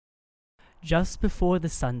just before the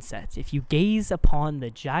sunset, if you gaze upon the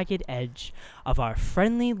jagged edge of our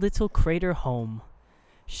friendly little crater home,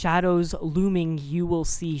 shadows looming, you will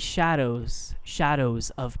see shadows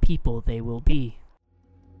of people they will be.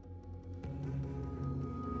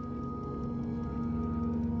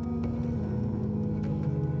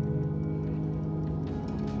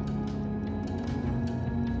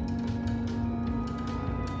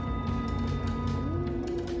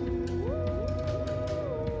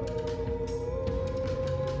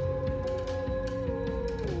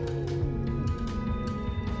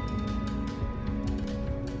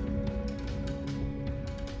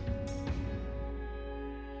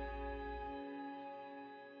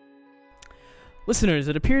 Listeners,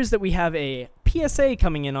 it appears that we have a PSA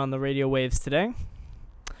coming in on the radio waves today.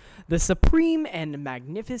 The supreme and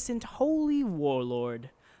magnificent holy warlord,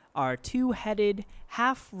 our two-headed,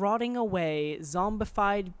 half-rotting away,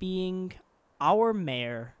 zombified being, our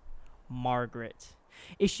mayor, Margaret,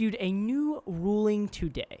 issued a new ruling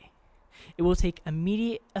today. It will take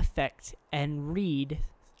immediate effect and read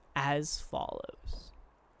as follows.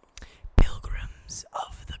 Pilgrims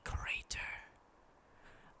of the crater,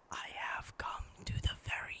 I have come to the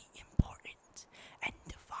very important and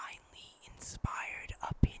divinely inspired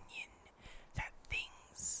opinion that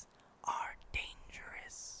things are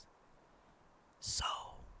dangerous. So,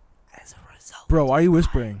 as a result... Bro, why are you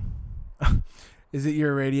whispering? Is it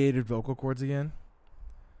your irradiated vocal cords again?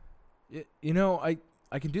 You know, I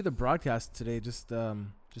can do the broadcast today. Just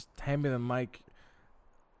hand me the mic.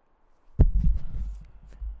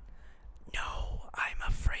 No, I'm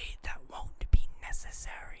afraid that won't be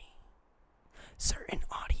necessary. Certain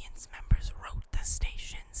audience members wrote the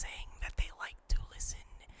station saying that they like to listen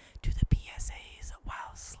to the PSAs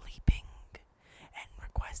while sleeping and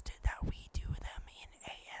requested that we do them in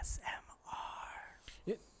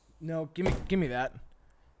ASMR. No, give me that.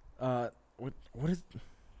 What is?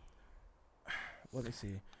 Let me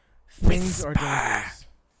see. Things are dangerous.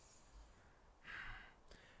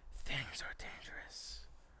 Things are dangerous.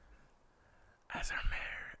 As our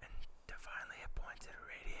mayor and divinely appointed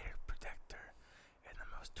radiator protector in the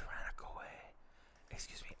most tyrannical way,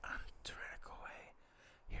 untyrannical way,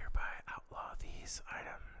 hereby outlaw these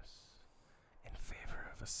items in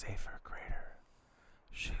favor of a safer crater.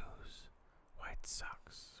 Shoes, white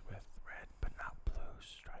socks with red but not blue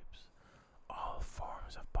stripes, all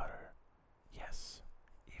forms of butter. Yes,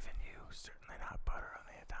 even you, certainly not butter on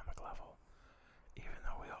the atomic level, even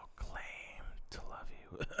though we all claim to love you.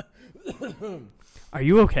 Are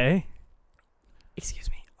you okay? Excuse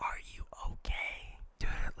me, are you okay? Dude,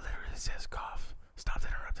 it literally says cough. Stop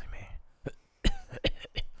interrupting me.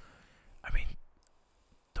 I mean,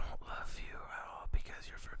 don't love you at all because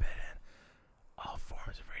you're forbidden. All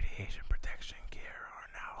forms of radiation protection gear are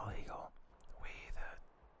now illegal. We, the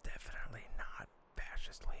definitely not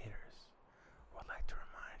fascist leaders, would like to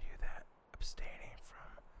remind you that abstaining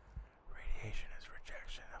from radiation is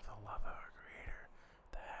rejection of the love of our Creator,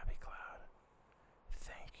 the Happy Cloud.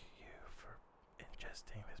 Thank you for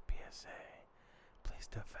ingesting this PSA. Please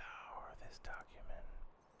devour this document.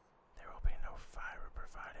 There will be no fiber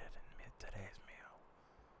provided in today's meal.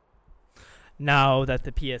 Now that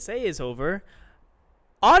the PSA is over,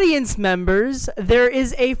 audience members, there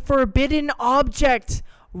is a forbidden object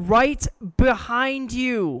right behind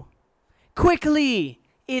you. Quickly,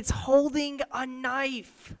 it's holding a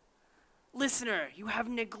knife. Listener, you have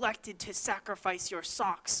neglected to sacrifice your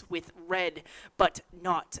socks with red but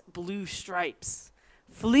not blue stripes.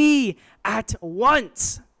 Flee at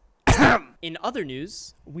once. In other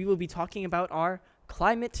news, we will be talking about our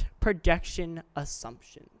climate projection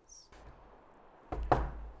assumptions.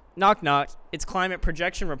 Knock, knock. It's climate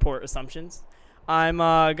projection report assumptions. I'm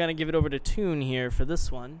going to give it over to Toon here for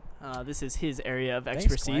this one. This is his area of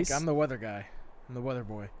expertise. Thanks, Clank. I'm the weather guy. I'm the weather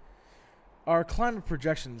boy. Our climate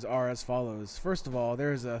projections are as follows. First of all,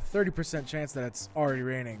 there is a 30% chance that it's already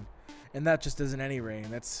raining. And that just isn't any rain.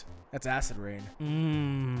 That's acid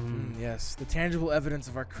rain. Yes, the tangible evidence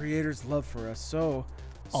of our Creator's love for us. So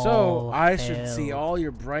I should see all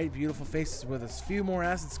your bright, beautiful faces with a few more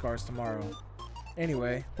acid scars tomorrow.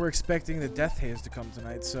 Anyway, we're expecting the death haze to come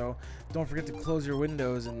tonight, so don't forget to close your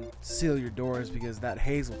windows and seal your doors because that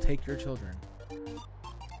haze will take your children.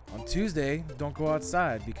 On Tuesday, don't go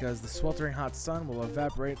outside because the sweltering hot sun will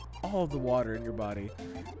evaporate all of the water in your body.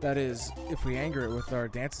 That is, if we anger it with our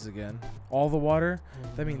dances again. All the water?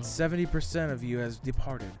 That means 70% of you has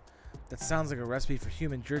departed. That sounds like a recipe for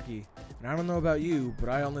human jerky. And I don't know about you, but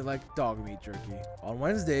I only like dog meat jerky. On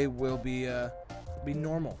Wednesday will be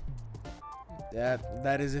normal.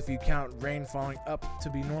 That is if you count rain falling up to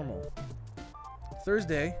be normal.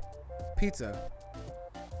 Thursday, pizza.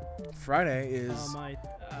 Friday is. Is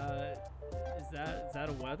that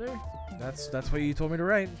a weather? That's what you told me to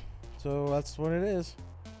write. So that's what it is.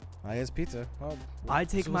 I is pizza. Well, I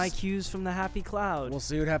take my cues from the Happy Cloud. We'll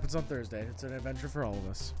see what happens on Thursday. It's an adventure for all of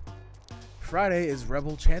us. Friday is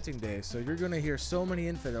Rebel Chanting Day, so you're going to hear so many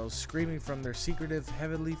infidels screaming from their secretive,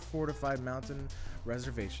 heavily fortified mountain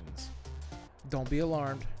reservations. Don't be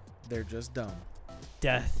alarmed. They're just dumb.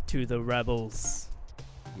 Death to the rebels.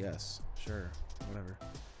 Yes, sure, whatever.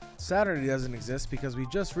 Saturday doesn't exist because we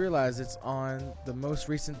just realized it's on the most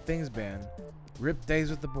recent Things ban, Rip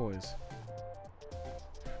Days with the Boys.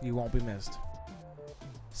 You won't be missed.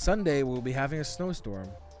 Sunday, we'll be having a snowstorm.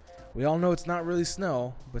 We all know it's not really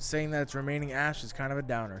snow, but saying that it's remaining ash is kind of a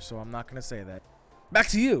downer, so I'm not going to say that. Back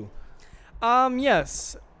to you.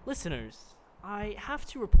 Yes. Listeners, I have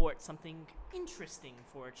to report something interesting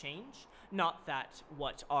for a change. Not that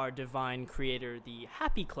what our divine creator, the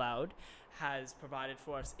Happy Cloud, has provided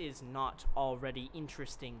for us is not already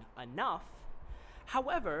interesting enough.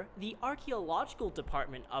 However, the archaeological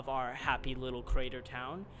department of our happy little crater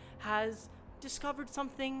town has discovered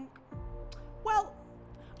something, well,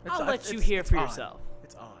 I'll let you hear for yourself.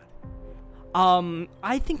 It's odd.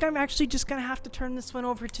 I think I'm actually just gonna have to turn this one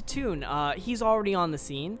over to Toon. He's already on the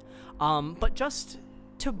scene. But just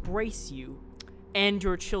to brace you and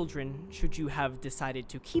your children, should you have decided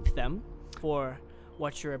to keep them for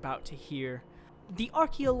what you're about to hear, the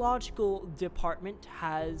archaeological department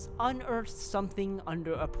has unearthed something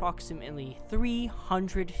under approximately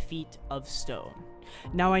 300 feet of stone.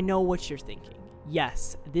 Now I know what you're thinking.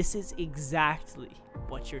 Yes, this is exactly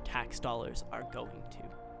what your tax dollars are going to.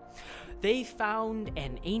 They found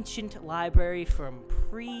an ancient library from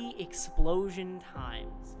pre-explosion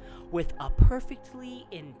times with a perfectly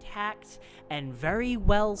intact and very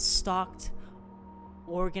well stocked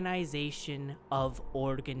organization of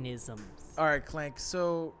organisms. All right, Clank.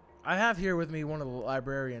 So I have here with me one of the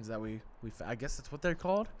librarians that we I guess that's what they're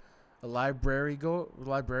called, a library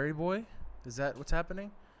boy. Is that what's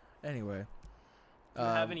happening? Anyway, Do you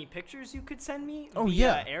have any pictures you could send me? Oh,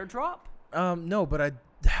 via airdrop? No, but I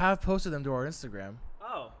have posted them to our Instagram.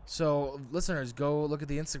 Oh. So listeners, go look at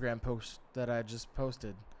the Instagram post that I just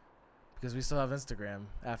posted, because we still have Instagram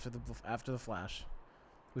after the flash.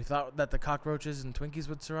 We thought that the cockroaches and Twinkies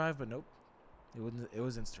would survive, but nope. It wouldn't. It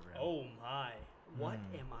was Instagram. Oh my. What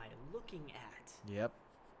am I looking at? Yep.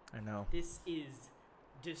 I know. This is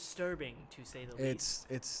disturbing, to say the least.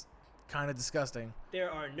 It's kind of disgusting. There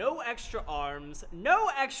are no extra arms, no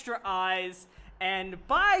extra eyes, and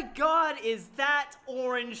by God, is that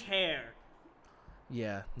orange hair.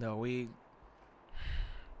 Yeah. No, I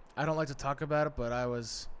don't like to talk about it, but I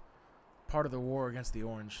was part of the war against the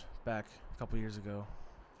orange back a couple years ago.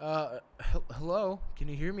 Hello? Can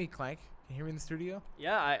you hear me, Clank? Can you hear me in the studio?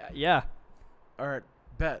 Yeah. All right,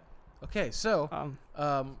 bet. Okay, so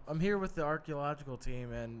I'm here with the archaeological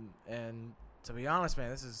team, and to be honest, man,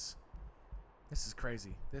 this is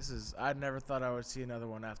crazy. I never thought I would see another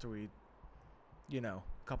one after we, a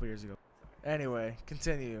couple years ago. Anyway,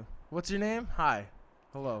 continue. What's your name? Hi.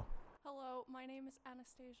 Hello. Hello, my name is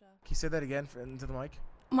Anastasia. Can you say that again into the mic?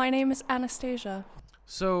 My name is Anastasia.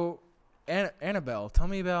 So, Annabelle, tell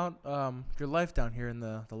me about your life down here in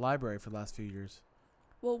the library for the last few years.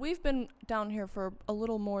 Well, we've been down here for a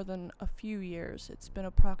little more than a few years. It's been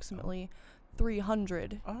approximately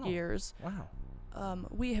 300 years. Wow.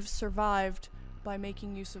 We have survived by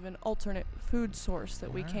making use of an alternate food source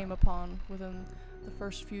that we came upon within the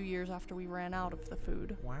first few years after we ran out of the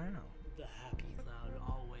food. Wow. The Happy Cloud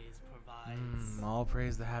always provides. All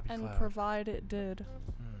praise the Happy Cloud. And provide it did.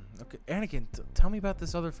 Okay, Anakin, tell me about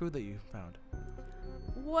this other food that you found.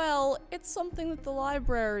 Well, it's something that the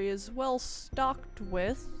library is well stocked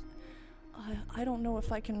with. I don't know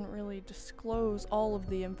if I can really disclose all of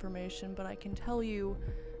the information, but I can tell you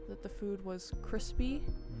that the food was crispy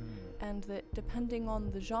and that depending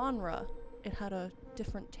on the genre, it had a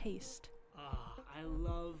different taste. I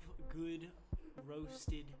love good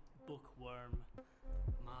roasted bookworm.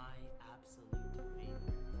 My absolute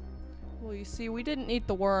favorite. Well, you see, we didn't eat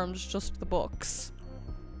the worms, just the books.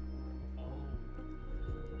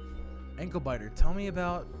 Ankle Biter, tell me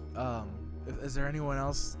about, is there anyone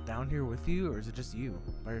else down here with you, or is it just you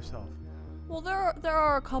by yourself? Well, there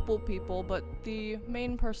are a couple people, but the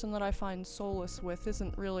main person that I find solace with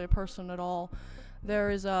isn't really a person at all.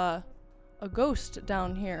 There is a ghost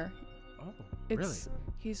down here. Oh, really?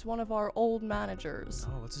 He's one of our old managers.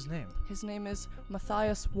 Oh, what's his name? His name is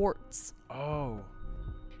Matthias Wartz. Oh.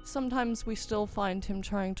 Sometimes we still find him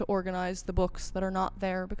trying to organize the books that are not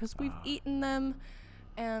there because we've eaten them,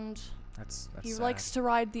 and That's He sad. likes to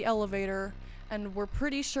ride the elevator, and we're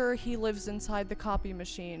pretty sure he lives inside the copy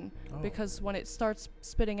machine Oh. because when it starts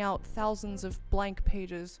spitting out thousands of blank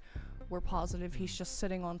pages, we're positive he's just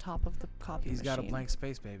sitting on top of the copy He's machine. got a blank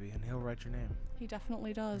space, baby, and he'll write your name. He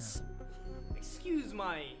definitely does. Excuse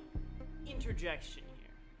my interjection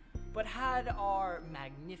here, but had our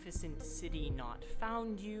magnificent city not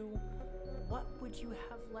found you, what would you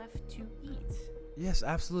have left to eat? Yes,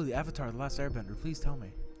 absolutely. Avatar: The Last Airbender. Please tell me.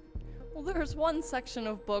 Well, there's one section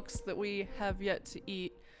of books that we have yet to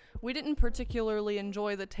eat. We didn't particularly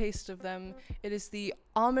enjoy the taste of them. It is the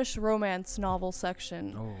Amish romance novel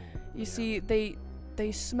section. Oh. You see, they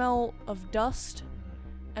smell of dust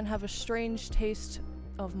and have a strange taste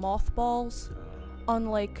of mothballs,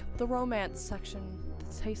 unlike the romance section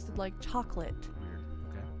that tasted like chocolate, Weird.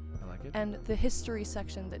 Okay. I like it. and the history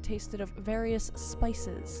section that tasted of various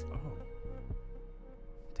spices. Oh.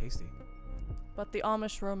 Tasty. But the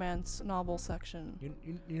Amish romance novel section,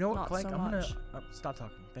 You know what, Not Clank? so I'm much. gonna stop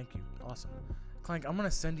talking. Thank you. Awesome. Clank, I'm gonna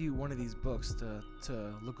send you one of these books to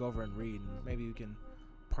look over and read, and maybe we can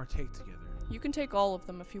partake together. you can take all of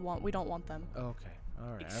them if you want. We don't want them. Okay.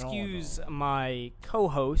 All right. Excuse my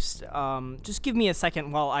co-host. Just give me a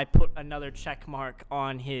second while I put another check mark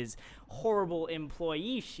on his horrible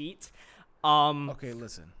employee sheet. Okay,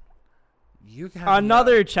 listen. You have me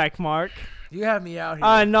Another check mark. out. You have me out here.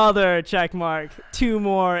 Another check mark. 2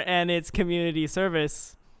 more, and it's community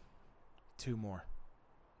service. 2 more.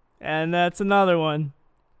 And that's another one.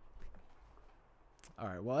 All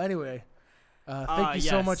right. Well, anyway, thank you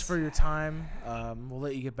so much yes. for your time. We'll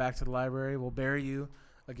let you get back to the library. We'll bury you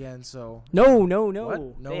again. So No. What? No,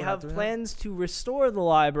 They we're not have doing that? plans to restore the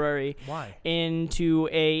library why? into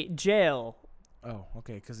a jail Oh,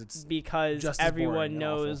 okay. Because it's because Just as boring everyone and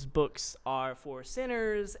knows books are for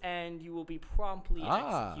sinners and you will be promptly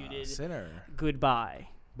executed. sinner. Goodbye.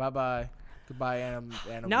 Bye bye. Goodbye, Anna.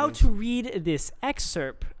 Now to read this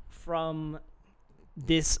excerpt from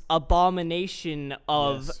this abomination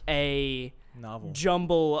of Yes. a novel.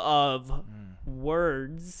 jumble of Mm,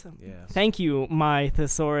 words. yes. Thank you, my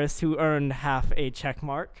thesaurus, who earned half a check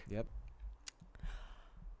mark. Yep.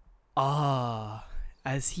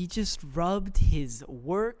 As he just rubbed his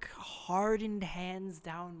work-hardened hands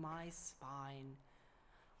down my spine,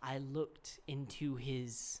 I looked into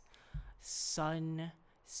his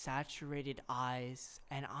sun-saturated eyes,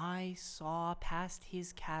 and I saw past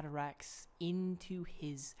his cataracts into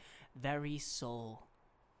his very soul.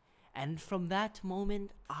 And from that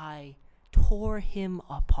moment, I tore him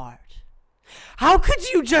apart. How could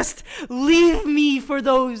you just leave me for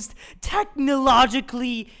those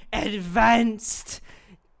technologically advanced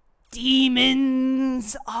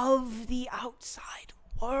demons of the outside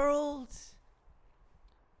world?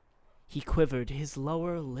 He quivered. His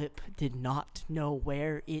lower lip did not know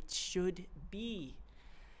where it should be.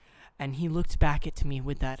 And he looked back at me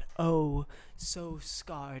with that oh so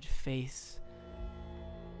scarred face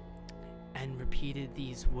and repeated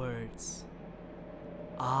these words.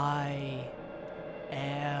 I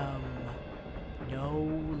am no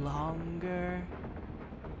longer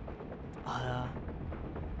a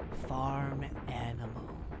farm animal.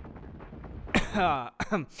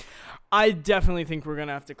 I definitely think we're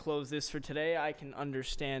gonna have to close this for today. I can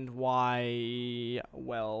understand why,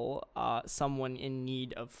 someone in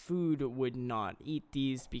need of food would not eat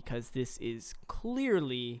these because this is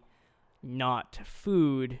clearly not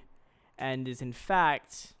food and is in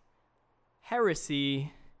fact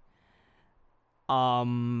heresy.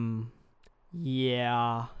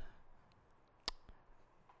 Yeah.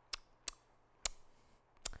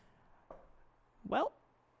 Well,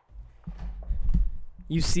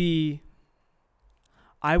 you see,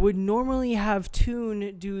 I would normally have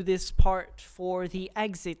Toon do this part for the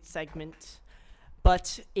exit segment,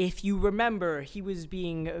 but if you remember, he was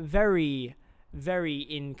being very, very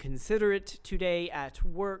inconsiderate today at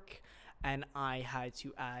work, and I had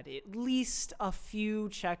to add at least a few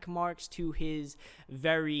check marks to his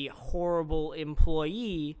very horrible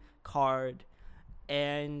employee card.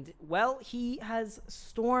 And, well, he has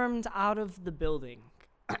stormed out of the building.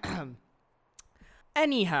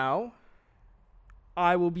 Anyhow,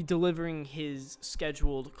 I will be delivering his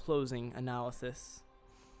scheduled closing analysis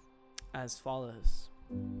as follows.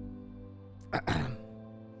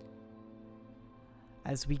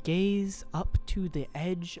 As we gaze up to the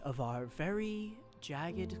edge of our very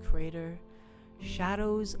jagged crater,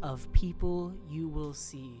 shadows of people you will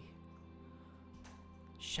see.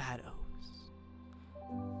 Shadows.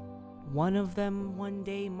 One of them one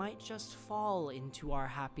day might just fall into our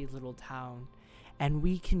happy little town, and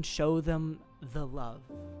we can show them the love,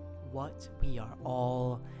 what we are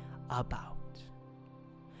all about.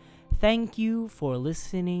 Thank you for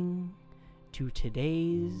listening to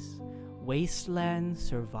today's Wasteland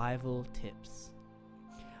Survival Tips.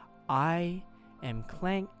 I am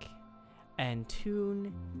Clank, and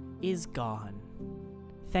Toon is gone.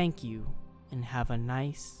 Thank you, and have a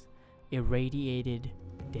nice, irradiated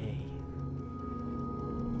day.